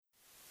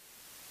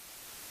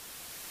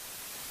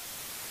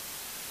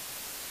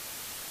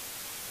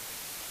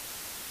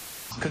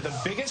Could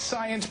the biggest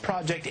science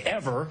project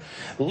ever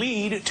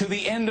lead to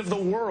the end of the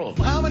world?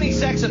 How many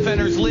sex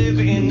offenders live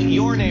in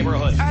your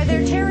neighborhood? Are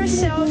there terrorist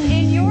cells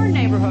in your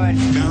neighborhood?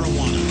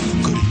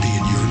 Marijuana. Could it be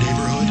in your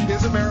neighborhood?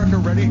 Is America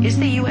ready? Is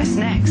the U.S.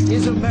 next?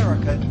 Is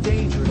America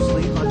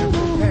dangerously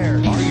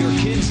underprepared? Are your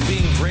kids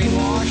being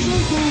brainwashed?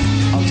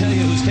 I'll tell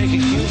you who's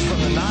taking cues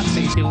from the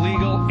Nazis.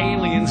 Illegal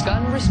aliens.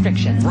 Gun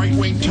restrictions.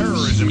 Right-wing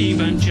terrorism.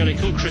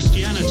 Evangelical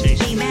Christianity.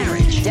 Gay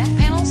marriage. Death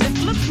panels and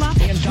flip-flop.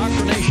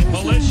 Indoctrination.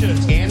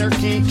 Malicious.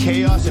 Anarchy,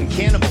 chaos, and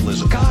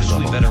cannibalism. Gosh,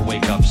 we better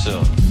wake up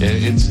soon.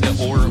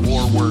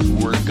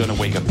 We're gonna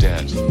wake up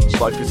dead.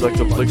 Life is like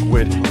a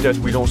liquid, death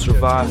we don't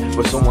survive,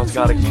 but someone's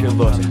gotta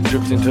kill us.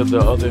 Drift into the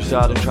other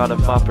side and try to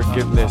find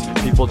forgiveness.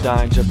 People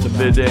dying just to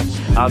fit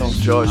in. I don't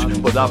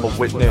judge, but I'm a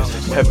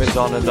witness. Heaven's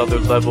on another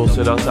level,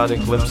 sit outside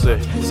and glimpse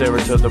it. Stare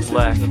into the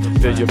black,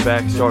 feel your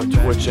back start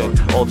twitching.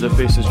 All the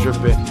faces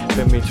dripping,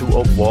 pin me to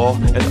a wall,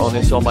 and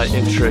honest all my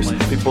interests.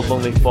 People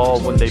only fall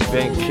when they've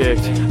been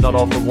kicked. Not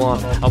all for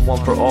one, I'm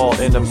one for all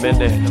in a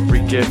minute.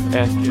 Re-gift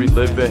and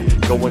relive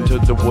it. Go into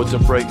the woods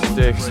and break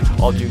sticks.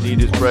 All you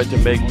need is bread to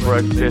make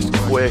breakfast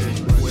quick.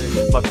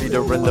 My feet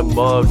are in the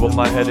mud while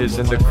my head is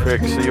in the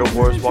creek. See your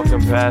words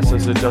walking past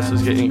as the dust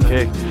is getting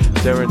kicked.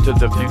 Stare into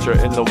the future,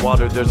 in the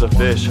water there's a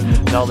fish.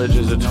 Knowledge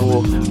is a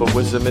tool, but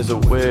wisdom is a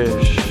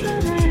wish.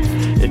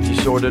 If you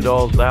sort it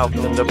all out,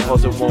 then the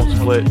puzzle won't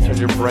split. Turn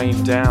your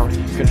brain down,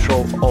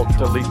 Control, Alt,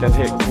 Delete, then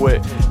hit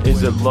quit.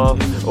 Is it love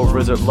or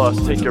is it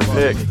lust? Take your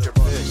pick.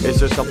 Is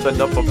there something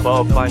up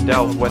above? Find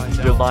out when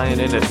you're lying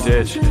in a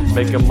ditch.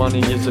 Making money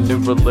is a new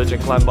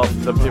religion. Climb up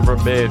the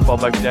pyramid, fall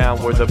back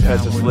down where the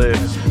peasants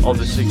live. All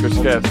the secrets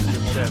kept,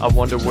 I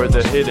wonder where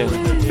they're hidden.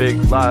 Big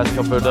lies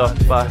covered up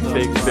by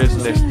big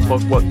business.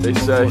 Fuck what they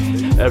say,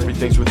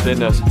 everything's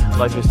within us.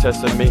 Life is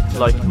testing me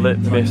like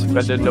litmus.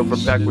 Bending over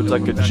backwards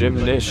like a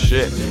gymnast.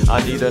 Shit,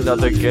 I need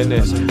another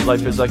Guinness.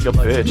 Life is like a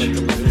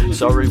bitch.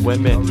 Sorry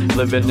women,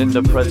 living in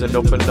the present.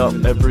 Open up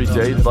every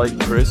day like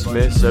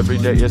Christmas. Every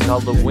day is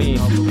Halloween.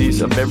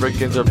 These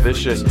Americans are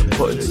vicious.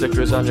 Putting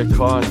stickers on your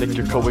car and think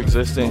you're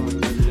coexisting.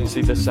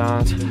 See the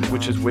signs,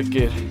 which is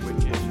wicked.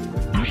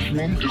 This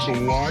one is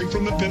a lie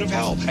from the pit of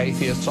hell.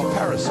 Atheists are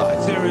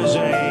parasites. There is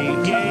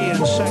a gay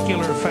and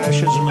secular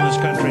fascism in this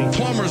country.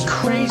 Plumbers,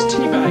 Crazed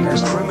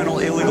teabaggers. Criminal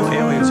illegal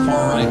aliens,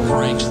 far-right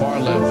cranks,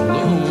 far-left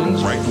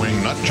loons.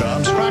 right-wing nut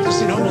jobs,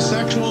 practicing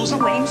homosexuals,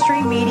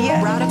 Mainstream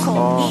media. Radical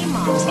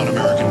imams.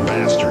 un-American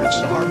bastards.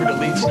 Harvard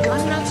elites,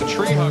 Gun nuts.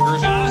 tree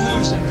huggers,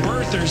 yahoos, and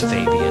birthers,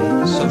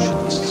 Fabian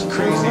socialists.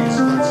 Crazies,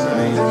 let's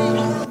say.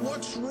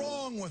 What's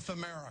wrong with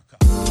America?